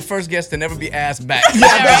 Tammy's gonna be the first guest to never be asked back.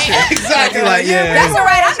 Exactly. Like That's all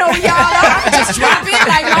right. I know who y'all are. I'm just drop in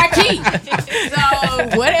like Marquis. So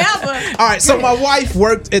whatever. All right. So my wife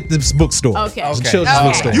worked at this bookstore. Okay. It's a Okay. children's Okay.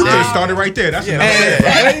 bookstore. you could have started right there. That's enough. And-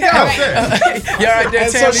 there you go. Yeah, right there,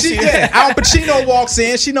 And so Tammy. Al Pacino walks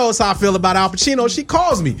in. She knows how I feel about Al Pacino. She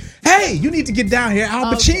calls me, "Hey, you need to get down here.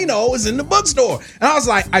 Al Pacino is in the bookstore." And I was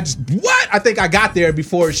like, what? I think I got there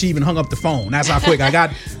before she even hung up the phone. That's how quick I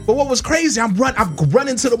got. But what was crazy, I'm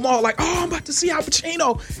running to the mall like, oh, I'm about to see Al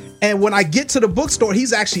Pacino. And when I get to the bookstore,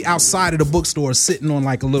 he's actually outside of the bookstore sitting on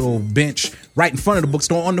like a little bench right in front of the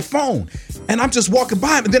bookstore on the phone. And I'm just walking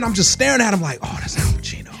by him, and then I'm just staring at him like, oh, that's Al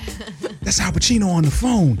Pacino. That's Al Pacino on the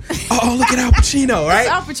phone. Oh, look at Al Pacino, right?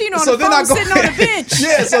 Al Pacino on So the then phone I go- sitting on the bench.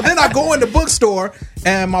 Yeah, so then I go in the bookstore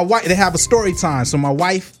and my wife, they have a story time. So my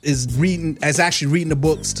wife is actually reading the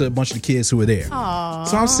books to a bunch of the kids who are there. Aww.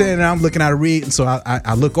 So I'm sitting there, I'm looking at her read, and so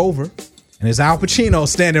I look over and there's Al Pacino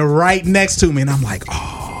standing right next to me, and I'm like,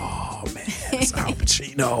 oh man, it's Al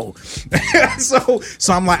Pacino.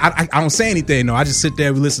 so I'm like, I don't say anything, no. I just sit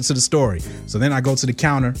there, we listen to the story. So then I go to the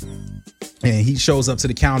counter and he shows up to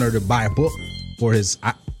the counter to buy a book for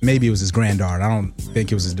maybe it was his granddaughter. I don't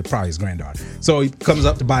think it was probably his granddaughter. So he comes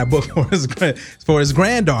up to buy a book for his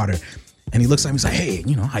granddaughter. And he looks at me, he's like, hey,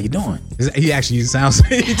 how you doing? He actually sounds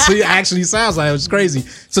like it, was crazy.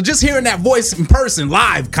 So just hearing that voice in person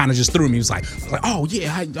live kind of just threw me. He was like, oh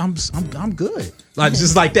yeah, I'm good. Like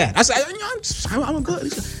just like that. I said, I'm good.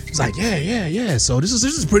 He's like, yeah. So this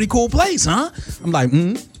is a pretty cool place, huh? I'm like,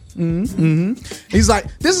 He's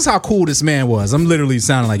like, this is how cool this man was. I'm literally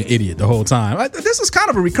sounding like an idiot the whole time. This is kind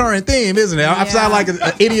of a recurring theme, isn't it? I sound like an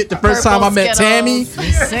idiot the first time I met Tammy.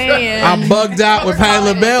 I bugged out with Patti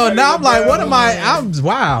LaBelle, and now I'm like, what am I?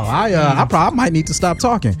 I might need to stop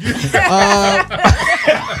talking.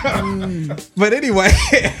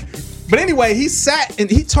 But anyway, he sat and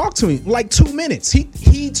he talked to me like 2 minutes.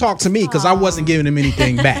 He talked to me because I wasn't giving him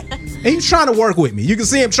anything back. And he's trying to work with me. You can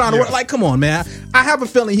see him trying to work. Like, come on, man. I have a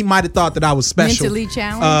feeling he might have thought that I was special. Mentally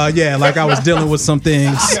challenged? Yeah, like I was dealing with some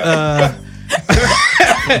things. He was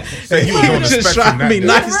on the Just spectrum trying to be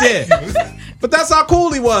that nice. Yeah. But that's how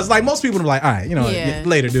cool he was. Like most people are like, all right, Yeah.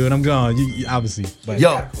 later, dude. I'm gone. You obviously. But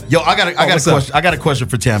Yo, I got a what's up? question. I got a question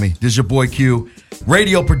for Tammy. This is your boy Q,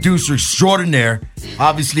 radio producer extraordinaire.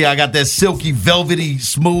 Obviously, I got that silky, velvety,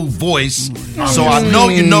 smooth voice, so I know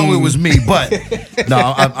it was me. But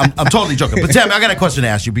no, I'm totally joking. But Tammy, I got a question to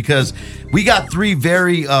ask you because we got 3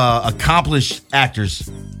 very accomplished actors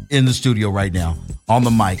in the studio right now on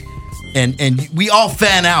the mic. And we all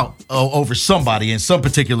fan out over somebody in some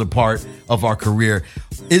particular part of our career.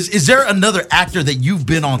 Is there another actor that you've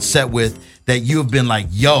been on set with that you have been like,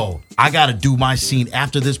 yo, I got to do my scene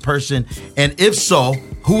after this person? And if so,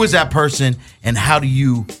 who is that person? And how do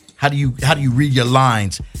you read your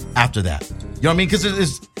lines after that? You know what I mean?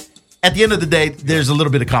 Because at the end of the day, there's a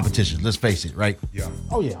little bit of competition. Let's face it, right? Yeah.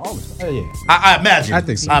 Oh yeah, all the time. Yeah. I imagine. I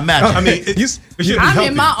think so. I imagine. I mean, it should be I'm healthy.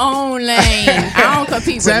 in my own lane. I don't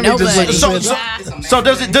compete with Sammy just nobody. looking So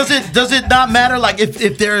does it not matter? Like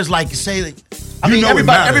if there's like say, like, I mean, it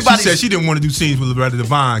matters. everybody She said she didn't want to do scenes with Loretta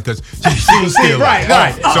Devine because she's scene stealing.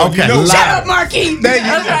 Right. So Okay. you know, Shut up, Marky.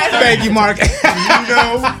 Thank you, Mark. you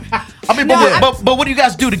know, I mean, but what do you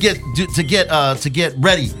guys do to get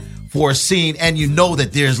ready for a scene? And you know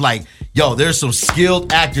that there's like, there's some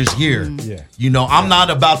skilled actors here. Yeah. You know, I'm not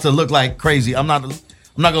about to look like crazy. I'm not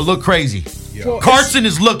gonna look crazy. Yeah. Carson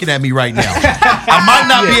is looking at me right now. I might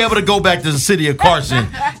not be able to go back to the city of Carson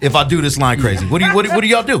if I do this line crazy. What do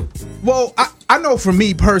y'all do? Well, I know for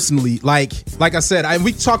me personally, like I said,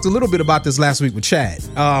 we talked a little bit about this last week with Chad.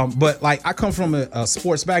 But like I come from a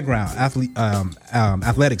sports background,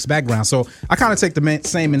 athletics background, so I kind of take the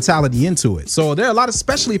same mentality into it. So there are a lot,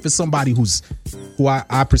 especially if it's somebody who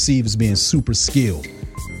I perceive as being super skilled.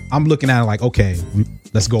 I'm looking at it like, okay,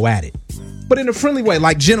 let's go at it. But in a friendly way,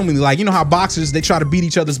 like genuinely, like you know how boxers, they try to beat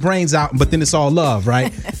each other's brains out, but then it's all love,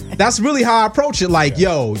 right? That's really how I approach it. Like,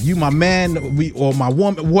 yo, you my man, or my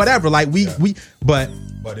woman, whatever. Like but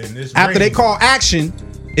in this after they ring, call action,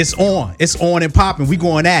 it's on and popping. We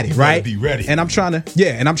going at it, right? be ready. And I'm trying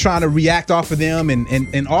to react off of them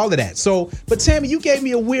and all of that. So, but Tammy, you gave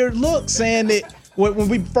me a weird look saying that. When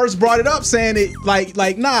we first brought it up, saying it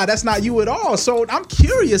like nah, that's not you at all. So I'm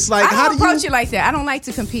curious, like I how don't do you approach it like that. I don't like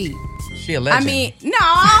to compete. She a legend. I mean, no.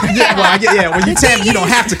 Yeah, well, when you Tammy, you don't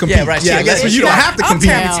have to compete. Yeah, right. Yeah, I guess when you don't have to I'm compete.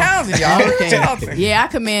 Tammy talented, y'all. Okay. Yeah, I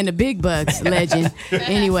command the big bucks, legend.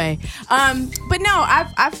 Anyway, but no,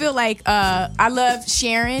 I feel like I love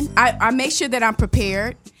sharing. I make sure that I'm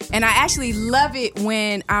prepared, and I actually love it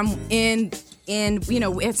when I'm in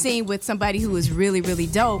a scene with somebody who is really, really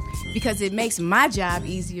dope because it makes my job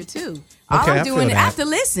easier too. All Okay, I'm I doing feel is I that. have to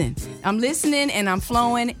listen. I'm listening and I'm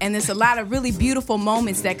flowing, and there's a lot of really beautiful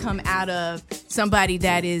moments that come out of somebody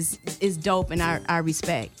that is dope and I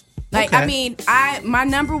respect. Like, Okay. I mean, my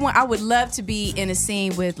number one, I would love to be in a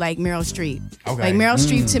scene with like Meryl Streep. Okay. Like Meryl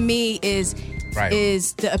Streep to me is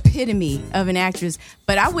the epitome of an actress,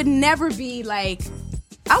 but I would never be like.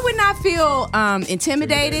 I would not feel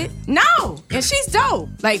intimidated. No. And she's dope.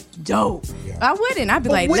 Like, dope. Yeah. I wouldn't. I'd be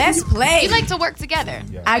like, let's play. You like to work together.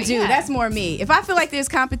 Yeah. I do. Yeah. That's more me. If I feel like there's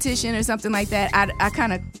competition or something like that, I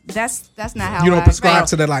kind of, that's not how You don't I prescribe feel.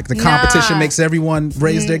 to that, like the competition makes everyone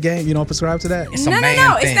raise their game. You don't prescribe to that. It's a man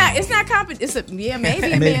No. thing. It's not competition. Maybe a man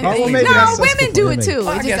Maybe. thing. Oh, well, maybe no, that's women do it too.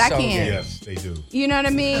 I It's guess just so, I can't. Yes, they do. You know what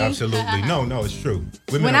I mean? Absolutely. No, it's true.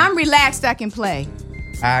 Women When are- I'm relaxed, I can play.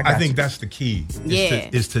 I think that's the key. Yeah.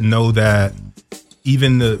 Is to know that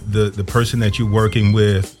even the person that you're working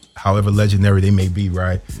with, however legendary they may be,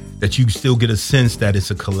 right, that you still get a sense that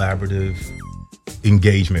it's a collaborative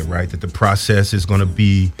engagement, right? That the process is going to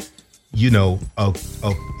be,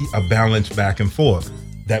 a balance back and forth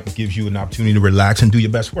that gives you an opportunity to relax and do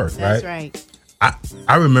your best work, That's right? right.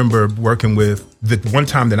 I remember working with, the one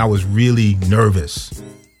time that I was really nervous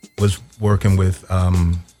was working with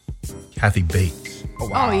Kathy Bates.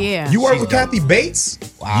 Oh, yeah. You work with Kathy Bates?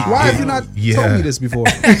 Wow. Why have you not told me this before?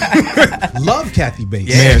 Love Kathy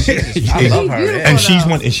Bates. Yeah, I love her. And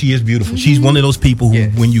she is beautiful. She's one of those people who,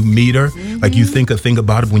 when you meet her, like you think a thing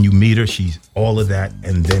about it. When you meet her, she's all of that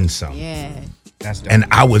and then some. Yeah. That's dope. And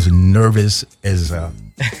I was nervous as a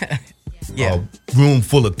room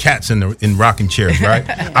full of cats in rocking chairs. Right?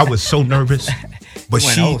 I was so nervous,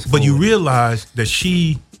 but you realize that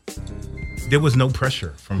there was no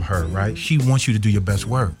pressure from her. Right? She wants you to do your best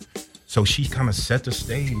work, so she kind of set the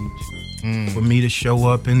stage for me to show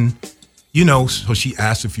up and. So she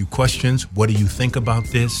asked a few questions. What do you think about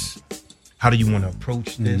this? How do you want to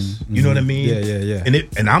approach this? You know what I mean? Yeah.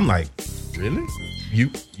 And I'm like, really?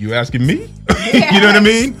 You asking me? You know what I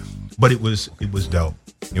mean? But it was dope. It was dope.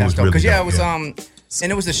 really Because dope. it was and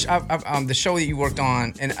it was the show that you worked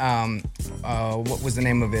on, and what was the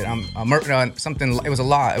name of it? Something. It was a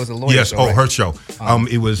law. It was a lawyer. Yes. show, right? Her show.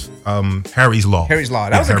 It was Harry's Law. Harry's Law.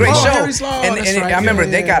 That was a Harry's great Law. show. Harry's Law, And that's right. I remember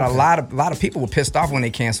Yeah, they got yeah. a lot of people were pissed off when they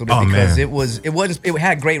canceled it Oh, because man. it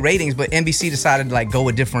had great ratings, but NBC decided to like go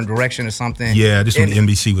a different direction or something. Yeah, this one And-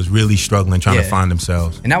 NBC was really struggling trying to Yeah. find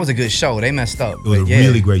themselves. And that was a good show. They messed up. It was a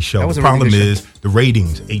really great show. That was The a really problem good show. is the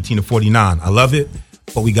ratings, 18 to 49. I love it,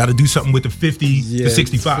 but we got to do something with the 50 to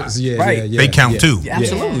 65. Right. They count too. Yeah,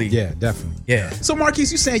 absolutely. Yeah, definitely. Yeah. So,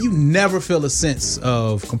 Marquise, you saying you never feel a sense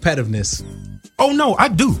of competitiveness? Oh no, I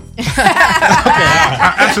do.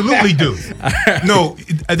 I absolutely do. No,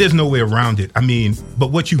 there's no way around it. I mean,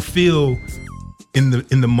 but what you feel in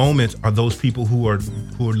the moment are those people who are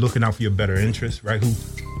looking out for your better interest, right?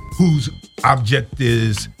 Who whose object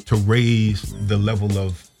is to raise the level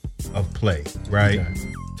of play, right? Okay.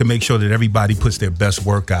 To make sure that everybody puts their best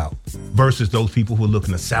work out versus those people who are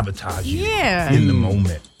looking to sabotage you in the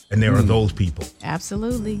moment. And there are those people.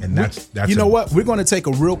 Absolutely. And that's you know what? We're going to take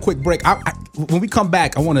a real quick break. When we come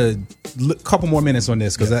back, I want a couple more minutes on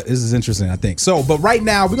this because this is interesting, I think. So, but right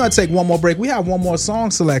now, we're going to take one more break. We have one more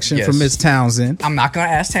song selection from Miss Townsend. I'm not going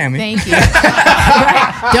to ask Tammy. Thank you.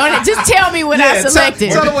 Right. Don't just tell me what I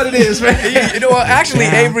selected. Tell her what it is, man. You know what? Actually,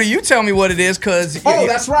 Avery, you tell me what it is because. Oh,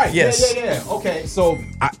 that's right. Yes. Yeah. Okay, so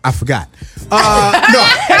I forgot. No.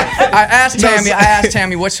 I asked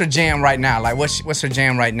Tammy what's her jam right now. Like what's her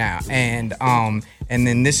jam right now? And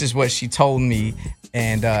then this is what she told me.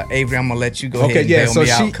 And Avery, I'm gonna let you go ahead and bail me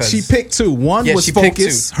out. So she picked two. One was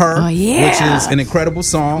Focus, Her, which is an incredible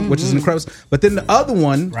song, but then the other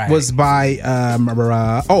one was by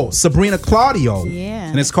Sabrina Claudio. Yeah.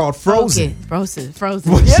 And it's called Frozen. Frozen.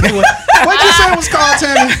 What'd you say it was called,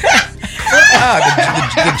 Tammy?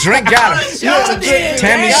 The drink got her.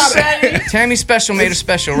 Tammy special made her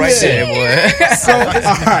special right there, boy. So all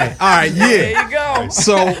right, yeah. There you go.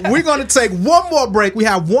 So we're gonna take one more break. We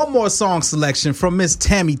have one more song selection from Miss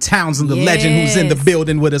Tammy Townsend, the legend who's in the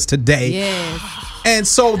building with us today. Yes. And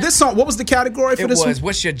so this song, what was the category for this one?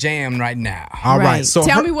 What's your jam right now? All right. So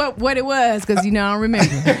tell me what it was, because I don't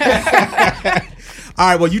remember. All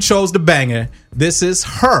right, well, you chose the banger. This is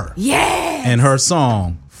Her. Yeah. And her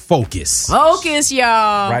song, Focus. Focus,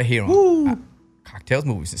 y'all. Right here on Cocktails,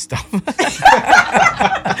 Movies, and Stuff.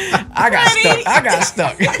 I got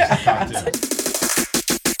stuck.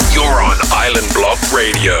 You're on Island Block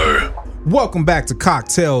Radio. Welcome back to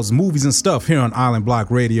Cocktails, Movies, and Stuff here on Island Block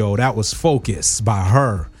Radio. That was Focus by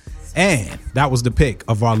Her. And that was the pick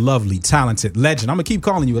of our lovely, talented legend. I'm going to keep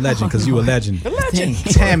calling you a legend because you're a legend. The legend.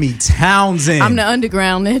 Tammy Townsend. I'm the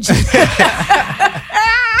underground legend.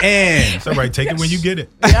 And it's all right. Take it when you get it.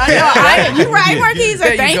 You're right, Marquise.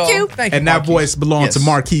 Thank you. And that voice belonged to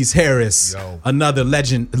Marquise Harris, another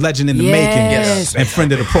legend in the making, and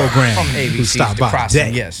friend of the program who stopped by today.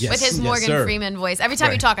 Yes. With his Morgan Freeman voice. Every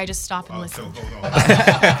time you talk, I just stop and listen.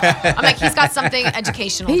 I'm like, he's got something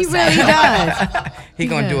educational. He really does. He's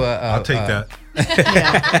gonna do I'll take that.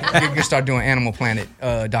 You're gonna start doing Animal Planet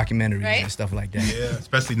documentaries and stuff like that. Yeah,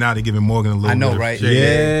 especially now they're giving Morgan a little. I know, bit right? Of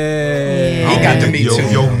Yeah. He got to me too.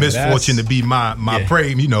 Your misfortune to be my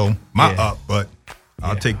prey, my up, but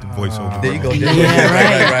I'll take the voiceover. There you go. Right.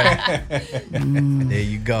 There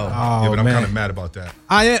you go. Yeah, but I'm kind of mad about that.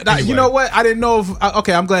 Anyway. You know what? I didn't know if.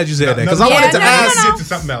 Okay, I'm glad you said that because I wanted to ask. Get to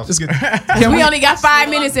something else. We only got 5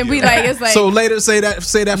 minutes, and it's like. So later, say that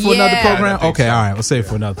for another program. Okay, all right, we'll save it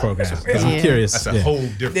for another program because I'm curious. That's a whole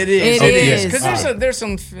different. It is. It is. Because there's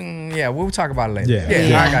some. We'll talk about it later.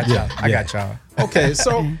 Yeah. I got y'all. Okay,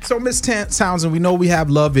 so Miss Townsend, we know we have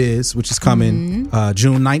Love Is, which is coming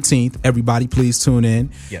June 19th. Everybody, please tune in.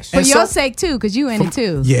 Yes. For your sake too, because you in it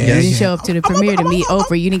too. Yeah. You didn't show up to the premiere to meet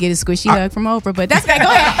Oprah. You didn't get a squishy hug from Oprah, but that's okay. Go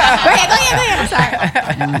ahead.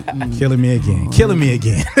 I'm sorry. Killing me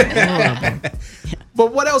again.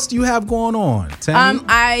 But what else do you have going on, Tammy?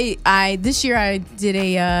 I this year I did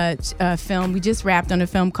a film. We just wrapped on a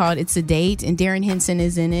film called It's a Date, and Darren Henson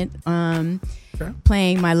is in it.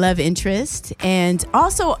 Playing my love interest, and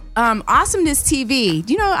also Awesomeness TV.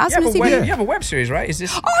 Do you know Awesomeness TV? You have a web series, right? Is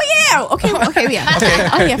this? Oh yeah. Okay. Yeah. Okay.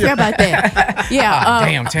 Oh yeah. I forgot about that. Yeah.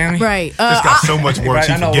 Damn, Tammy. Right. Just got so much work.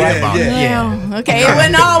 She forget about it. Yeah. Okay. It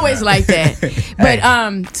wasn't always like that. But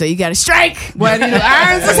so you got to strike. What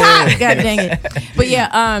irons is hot. God dang it. But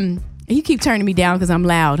yeah. You keep turning me down because I'm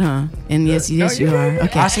loud, huh? And yes, you are.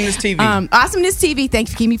 Okay. Awesomeness TV. Awesomeness TV.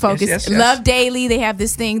 Thanks for keeping me focused. Yes. Love Daily. They have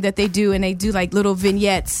this thing that they do, and they do like little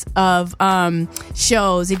vignettes of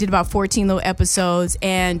shows. They did about 14 little episodes,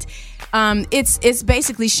 and it's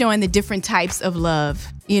basically showing the different types of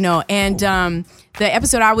love, And the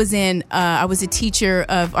episode I was in, I was a teacher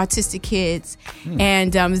of autistic kids,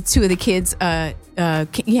 and two of the kids,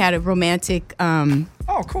 he had a romantic.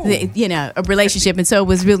 Oh, cool. A relationship, and so it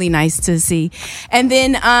was really nice to see. And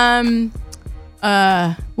then,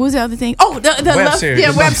 what was the other thing? Oh, the web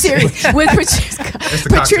series. Web series with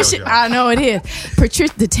Patricia. I know it is.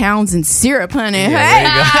 Patricia the Townsend syrup, honey.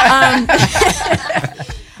 Yeah,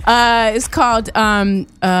 It's called golly,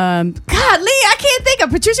 I can't think of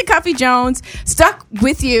Patricia Cuffy Jones. Stuck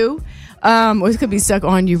with You. Or it could be stuck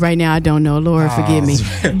on you right now. I don't know. Lord, forgive me.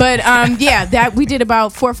 But that we did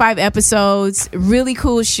about 4 or 5 episodes. Really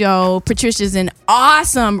cool show. Patricia's an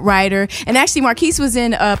awesome writer, and actually Marquise was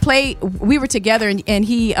in a play. We were together, and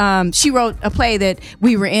she wrote a play that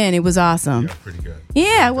we were in. It was awesome. Yeah, pretty good.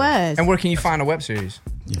 Yeah, it was. And where can you find a web series?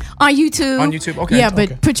 On YouTube. On YouTube, okay. Yeah,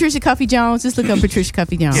 but Okay. Patricia Cuffy Jones. Just look up Patricia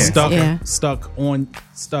Cuffy Jones. Stuck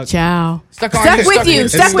Ciao. Stuck with you.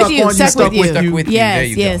 Stuck with you. Stuck with you. Yes, There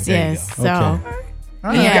you go. yes, There you yes. go.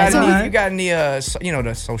 So. You got any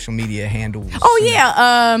the social media handles? Oh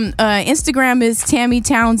yeah, Instagram is Tammy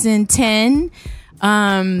Townsend 10.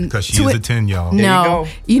 Because she's a 10, y'all. No,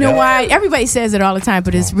 you know why? Everybody says it all the time,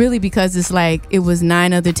 but it's really because it's like it was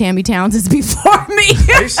 9 other Tammy Townsends before me.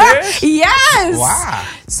 Are you serious? Yes. Wow.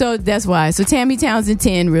 So that's why. So Tammy Townsend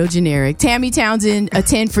 10, real generic. Tammy Townsend a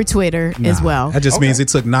 10 for Twitter as well. That just means it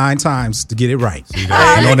took 9 times to get it right. Look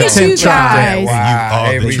at you guys.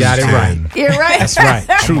 Wow. We got it right. You're right. That's right.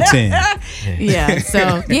 True 10. Yeah.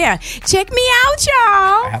 So yeah, check me out,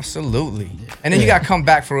 y'all. Absolutely. And then you got to come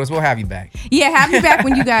back for us. We'll have you back. Yeah, have me back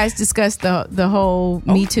when you guys discuss the whole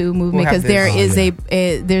Me Too movement, because there is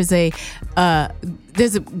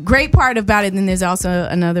there's a great part about it, and then there's also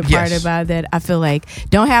another part about it that I feel like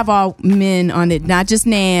don't have all men on it, not just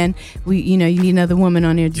Nan. You need another woman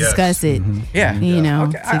on there to discuss it. Yeah,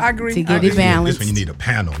 okay. I agree. To get it balanced. This when you need a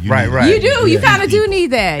panel. Right. You do. You kind of do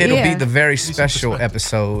need that. It'll be the very special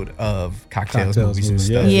episode of Cocktails, Movies, and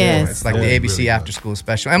Stuff. Yes. It's like the ABC After School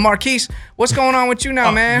special. And Marquise, what's going on with you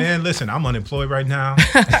now, man? Man, listen, I'm unemployed right now.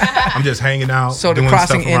 I'm just hanging out. So the doing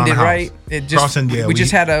crossing stuff around ended, the house. right? It just, Crossing, yeah. We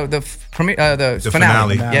just had the finale.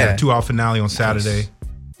 Yeah, 2-hour finale on Saturday.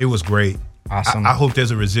 It was great. Awesome. I hope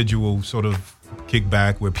there's a residual sort of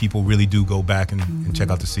kickback where people really do go back and check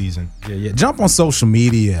out the season. Yeah. Jump on social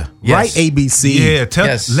media. Right, ABC. Yeah, tell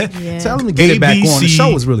them to get it back on. The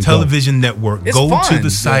show was really Television Network. It's Go fun. to the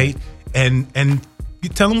site and you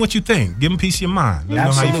tell them what you think. Give them peace of your mind. Let them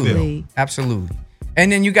know how you feel. Absolutely. And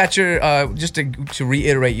then you got your just to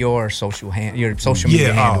reiterate your social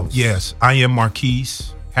media handles. Yes, I am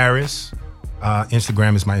Marquise Harris.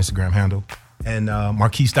 Instagram is my Instagram handle, and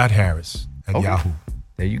Marquise.Harris at Yahoo.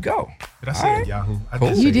 There you go. Did I say Yahoo?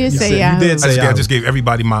 You did say Yahoo. You did say Yahoo. I just gave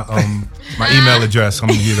everybody my my email address. I'm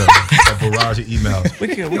gonna give a barrage of emails.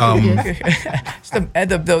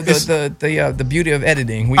 It's the beauty of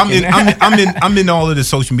editing. I'm in all of the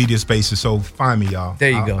social media spaces, so find me, y'all.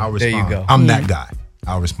 There you go. I'll respond. There you go. I'm that guy.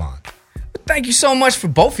 I'll respond. Thank you so much for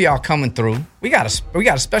both of y'all coming through. We got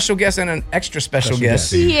a special guest and an extra special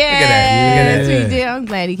guest. Yes, Look at that. we did. I'm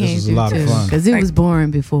glad he came was a through lot of too, fun. because it was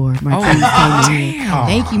boring before Marquise came in.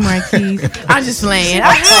 Thank you, Marquise. I'm just playing.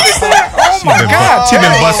 Oh my God, She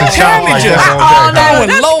been busting chops like that all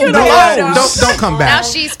day. Don't come back. Now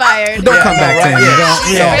she's fired. Don't come back, Tammy.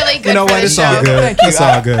 Really good You know for what? the It's all show. good. Thank you. It's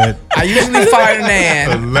all good. I usually fire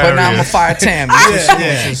Nan, but now I'm gonna fire Tammy.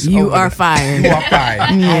 You are fired. You are fired.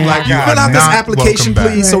 I'm like, You fill are out this not application, welcome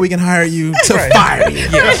back. please, so we can hire you to fire you.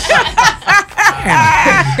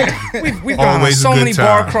 We've gone on Always a so good many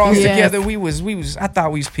bar time. crawls Yes. together. I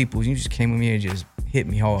thought we was people. You just came with me and just hit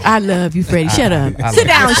me hard. I love you, Freddie. Shut up. I Sit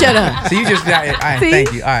love down. Shut up. So you just, See?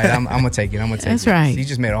 thank you. All right, I'm gonna take it. That's right. So you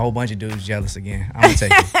just made a whole bunch of dudes jealous again. I'm gonna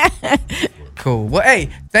take it. Cool. Well, hey,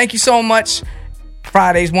 thank you so much.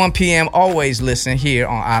 Fridays, 1 p.m. Always listen here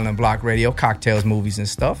on Island Block Radio, Cocktails, Movies, and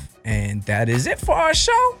Stuff. And that is it for our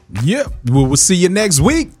show. Yep. We'll see you next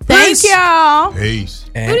week. Thank Peace. y'all. Peace.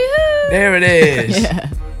 And there it is.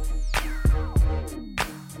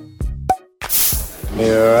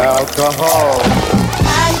 Mere alcohol.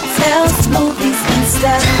 Cocktails, movies, and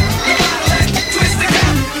stuff.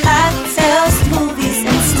 Cocktails, movies,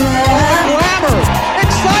 and stuff. Glamour.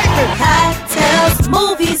 Excitement. Cocktails,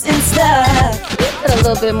 movies, and stuff. Put a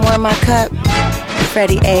little bit more in my cup.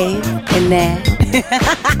 Freddie A and that.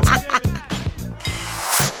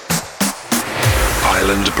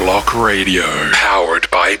 Island Block Radio, powered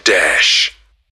by Dash.